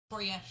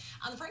For you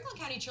on the Franklin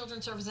County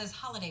Children's Services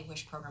Holiday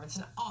Wish Program. It's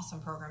an awesome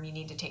program you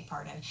need to take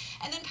part in.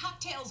 And then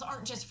cocktails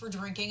aren't just for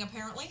drinking,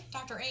 apparently.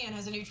 Dr. Ann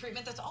has a new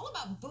treatment that's all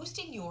about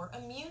boosting your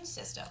immune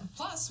system.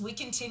 Plus, we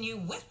continue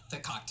with the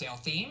cocktail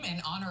theme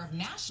in honor of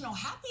National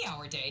Happy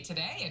Hour Day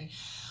today. And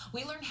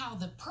we learn how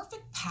the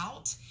perfect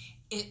pout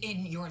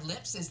in your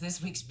lips is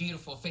this week's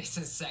Beautiful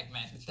Faces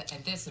segment.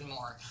 And this and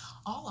more,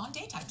 all on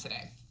Daytime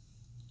today.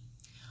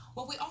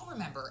 Well, we all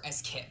remember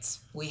as kids,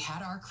 we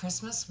had our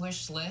Christmas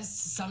wish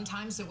list.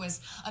 Sometimes it was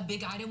a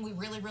big item we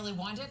really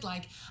wanted,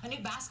 like a new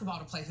basketball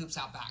to play hoops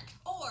out back.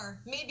 Or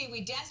maybe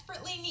we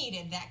desperately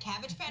needed that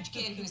Cabbage Patch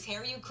Kid whose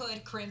hair you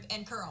could crimp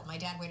and curl. My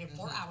dad waited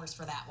 4 hours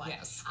for that one.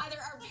 Yes. Either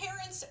our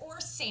parents or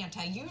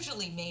Santa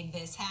usually made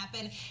this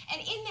happen.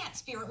 And in that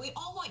spirit, we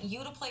all want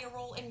you to play a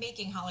role in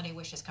making holiday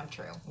wishes come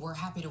true. We're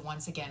happy to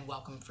once again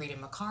welcome Frida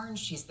McCarn.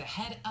 She's the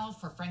head elf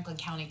for Franklin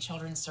County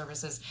Children's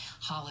Services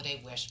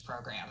Holiday Wish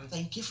Program.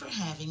 Thank you for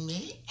having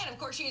me. And of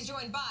course, she is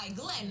joined by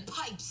Glenn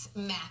Pipes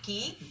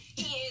Mackey.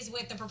 He is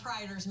with the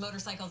Proprietors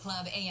Motorcycle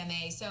Club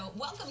AMA. So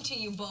welcome to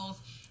you both.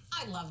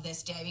 I love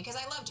this day because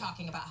I love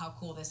talking about how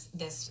cool this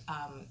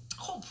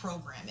whole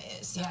program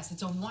is. Yes,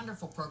 it's a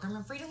wonderful program.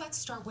 And Frida, let's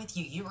start with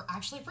you. You were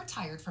actually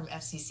retired from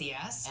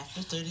FCCS.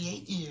 After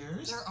 38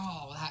 years.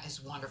 Oh, that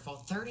is wonderful.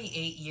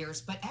 38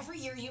 years. But every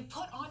year you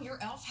put on your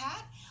elf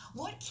hat.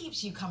 What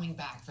keeps you coming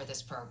back for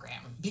this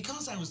program?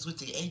 Because I was with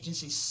the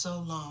agency so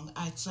long,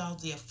 I saw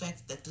the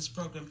effect that this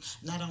program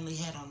not only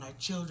had on our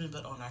children,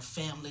 but on our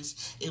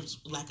families. It was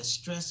like a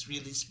stress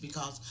release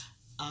because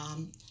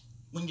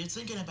when you're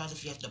thinking about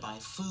if you have to buy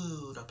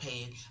food or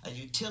pay a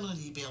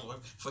utility bill, or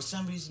for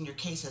some reason your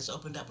case has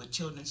opened up with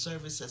Children's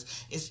Services,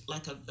 it's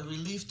like a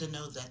relief to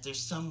know that there's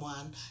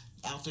someone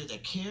out there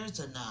that cares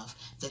enough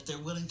that they're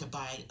willing to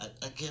buy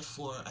a gift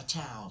for a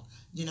child.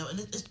 You know,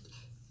 and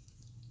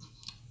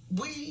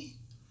we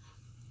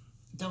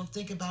don't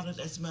think about it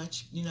as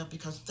much, you know,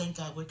 because thank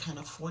God we're kind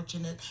of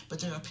fortunate, but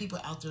there are people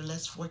out there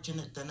less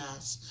fortunate than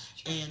us,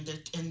 and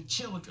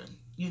children,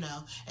 you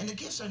know, and the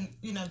gifts are,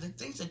 you know, the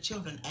things that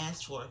children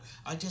ask for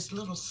are just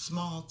little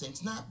small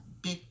things, not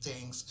big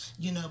things,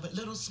 you know, but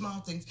little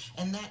small things,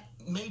 and that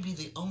may be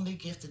the only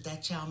gift that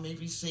that child may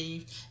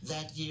receive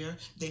that year.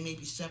 They may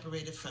be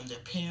separated from their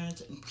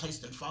parents and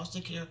placed in foster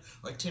care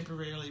or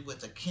temporarily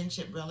with a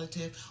kinship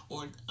relative,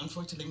 or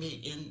unfortunately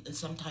maybe in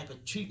some type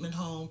of treatment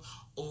home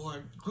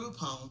or group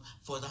home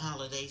for the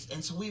holidays.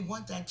 And so we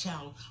want that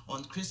child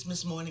on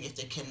Christmas morning, if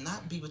they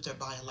cannot be with their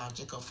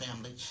biological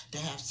family, to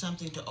have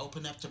something to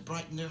open up to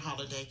brighten their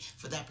holiday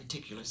for that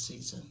particular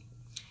season.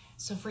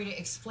 So Frida,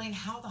 explain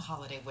how the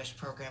Holiday Wish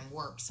program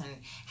works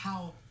and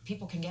how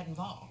people can get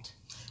involved.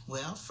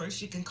 Well,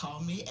 first you can call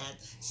me at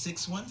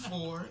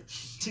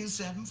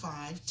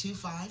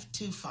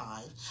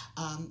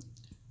 614-275-2525.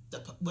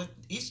 With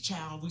each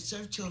child, we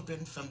serve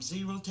children from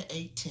 0 to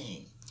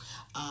 18.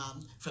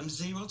 From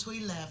 0 to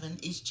 11,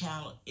 each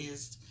child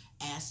is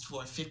asked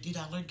for a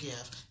 $50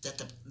 gift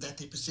that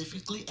they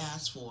specifically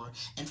asked for.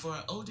 And for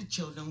our older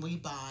children, we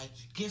buy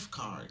gift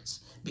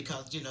cards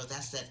because, you know,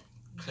 that's that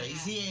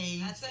crazy age.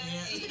 That's that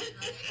age,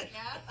 right?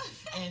 Yeah.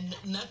 And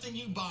nothing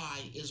you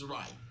buy is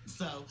right.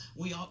 So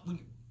we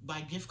buy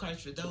gift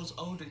cards for those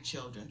older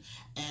children.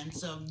 And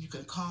so you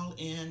can call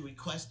in,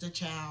 request a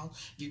child,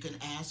 you can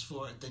ask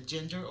for the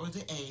gender or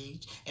the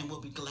age, and we'll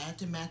be glad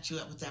to match you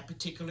up with that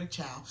particular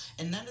child.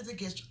 And none of the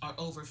gifts are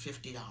over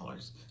 $50.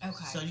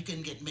 Okay. So you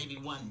can get maybe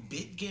one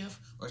big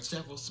gift or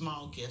several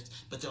small gifts,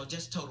 but they'll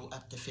just total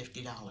up to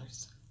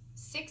 $50.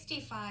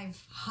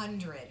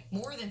 6,500,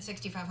 more than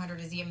 6,500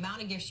 is the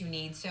amount of gifts you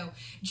need. So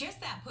just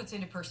that puts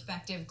into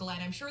perspective,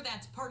 Glenn. I'm sure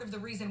that's part of the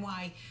reason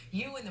why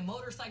you and the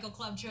motorcycle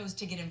club chose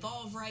to get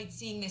involved, right?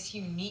 Seeing this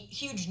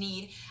huge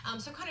need.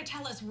 So kind of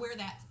tell us where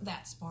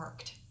that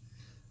sparked.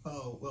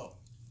 Oh, well,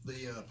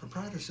 the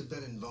proprietors have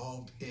been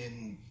involved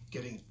in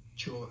getting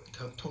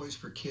toys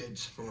for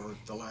kids for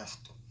the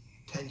last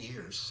 10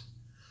 years.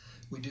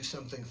 We do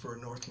something for a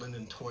North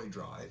Linden toy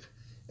drive.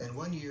 And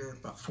one year,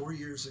 about 4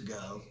 years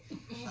ago,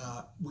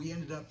 we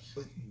ended up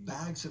with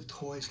bags of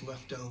toys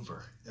left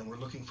over, and we're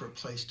looking for a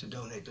place to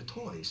donate the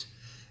toys.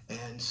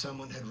 And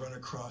someone had run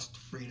across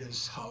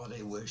Frida's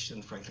Holiday Wish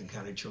and Franklin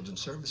County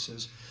Children's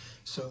Services,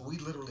 so we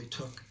literally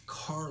took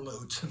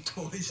carloads of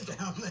toys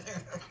down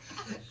there.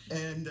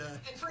 And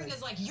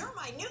Frida's like, "You're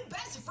my new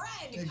best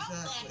friend."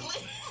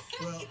 Exactly.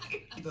 Well,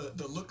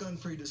 the look on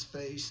Frida's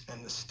face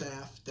and the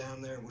staff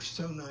down there was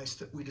so nice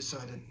that we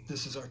decided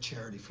this is our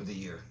charity for the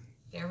year.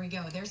 There we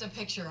go. There's a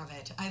picture of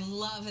it. I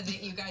love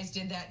that you guys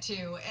did that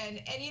too.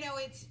 And you know,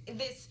 it's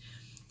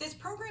this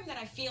program that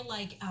I feel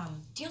like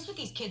deals with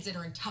these kids that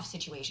are in tough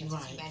situations,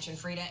 right, as you mentioned,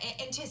 Frida.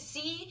 And to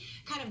see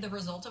kind of the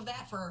result of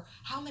that for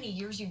how many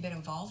years you've been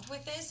involved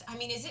with this, I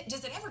mean,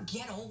 does it ever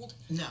get old?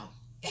 No.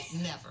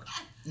 Never,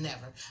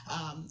 never.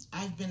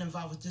 I've been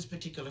involved with this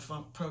particular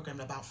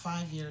program about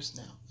 5 years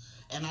now,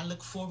 and I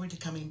look forward to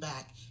coming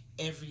back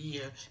every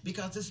year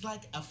because it's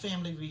like a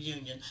family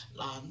reunion,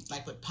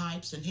 like with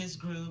Pipes and his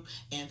group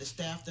and the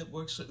staff that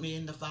works with me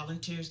and the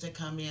volunteers that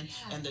come in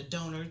and the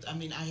donors. I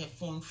mean, I have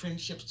formed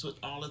friendships with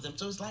all of them.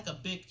 So it's like a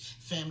big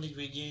family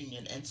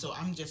reunion. And so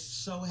I'm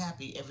just so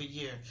happy every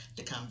year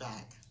to come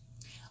back.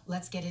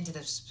 Let's get into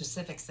the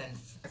specifics then,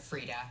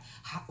 Frida.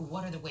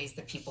 What are the ways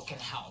that people can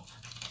help?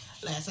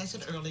 As I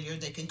said earlier,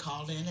 they can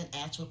call in and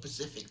ask for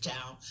Pacific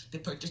Child to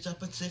purchase a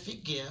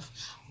Pacific gift.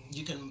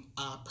 You can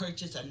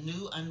purchase a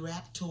new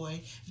unwrapped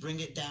toy, bring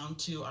it down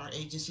to our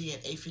agency at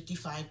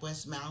 855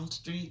 West Mound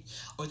Street,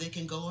 or they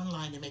can go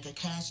online and make a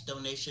cash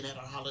donation at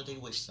our Holiday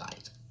Wish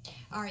site.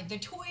 All right, the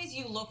toys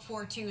you look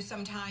for too,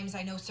 sometimes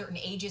I know certain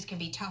ages can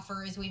be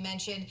tougher, as we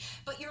mentioned,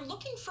 but you're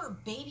looking for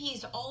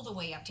babies all the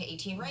way up to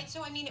 18, right?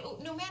 So, I mean,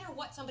 no matter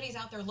what somebody's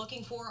out there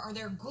looking for, are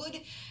there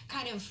good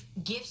kind of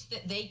gifts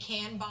that they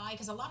can buy?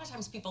 Because a lot of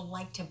times people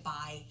like to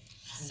buy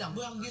some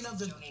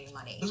donating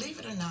money. Believe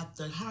it or not,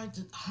 the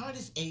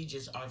hardest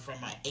ages are from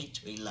 8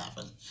 to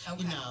 11.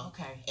 Okay,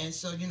 okay. And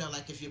so,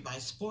 like if you buy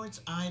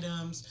sports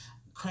items,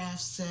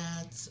 craft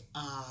sets,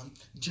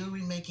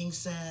 jewelry making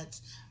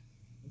sets,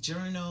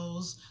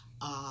 journals,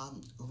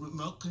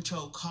 remote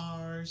control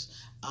cars,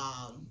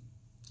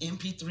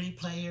 MP3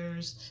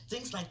 players,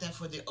 things like that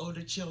for the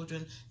older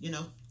children,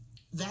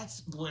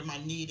 that's where my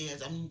need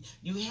is. I mean,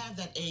 you have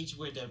that age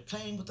where they're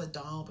playing with a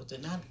doll, but they're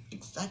not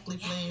exactly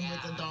playing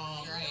with the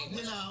doll. Right.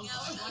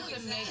 What's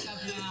the makeup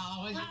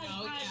now?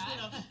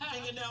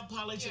 Fingernail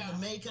polish and the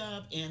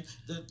makeup and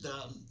the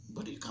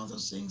what do you call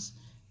those things?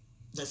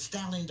 The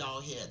styling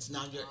doll heads.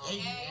 Now your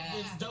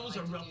those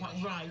are real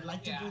right.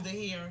 Like to do the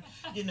hair,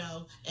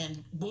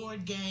 and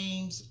board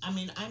games. I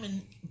mean, I'm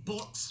in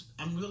books.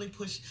 I'm really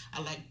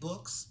I like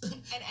books. And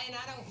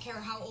I don't care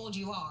how old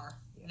you are.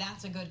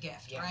 That's a good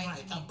gift, right?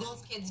 Right. A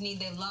book kids need.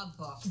 They love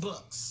books.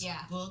 Books. Yeah.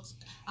 Books.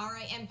 All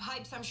right, and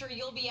Pipes, I'm sure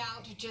you'll be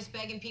out just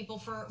begging people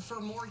for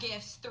more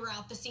gifts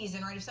throughout the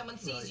season, right? If someone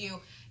sees you,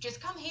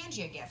 just come hand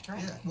you a gift,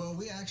 right? Yeah, well,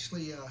 we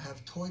actually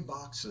have toy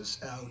boxes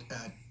out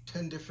at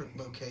 10 different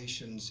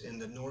locations in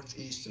the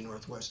northeast and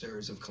northwest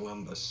areas of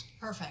Columbus.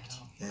 Perfect.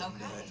 And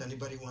okay. If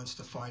anybody wants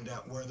to find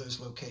out where those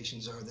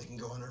locations are, they can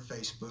go on our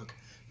Facebook,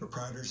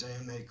 Proprietors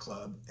AMA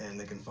Club, and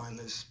they can find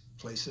those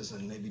places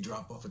and maybe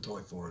drop off a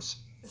toy for us.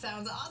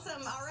 Sounds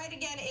awesome. All right,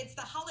 again, it's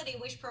the Holiday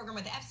Wish Program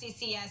with the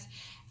FCCS.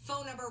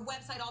 Phone number,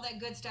 website, all that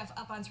good stuff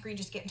up on screen.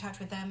 Just get in touch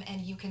with them, and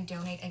you can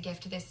donate a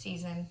gift this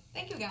season.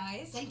 Thank you,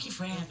 guys. Thank you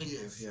for having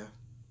us. Yeah.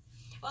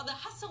 Well, the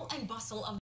hustle and bustle of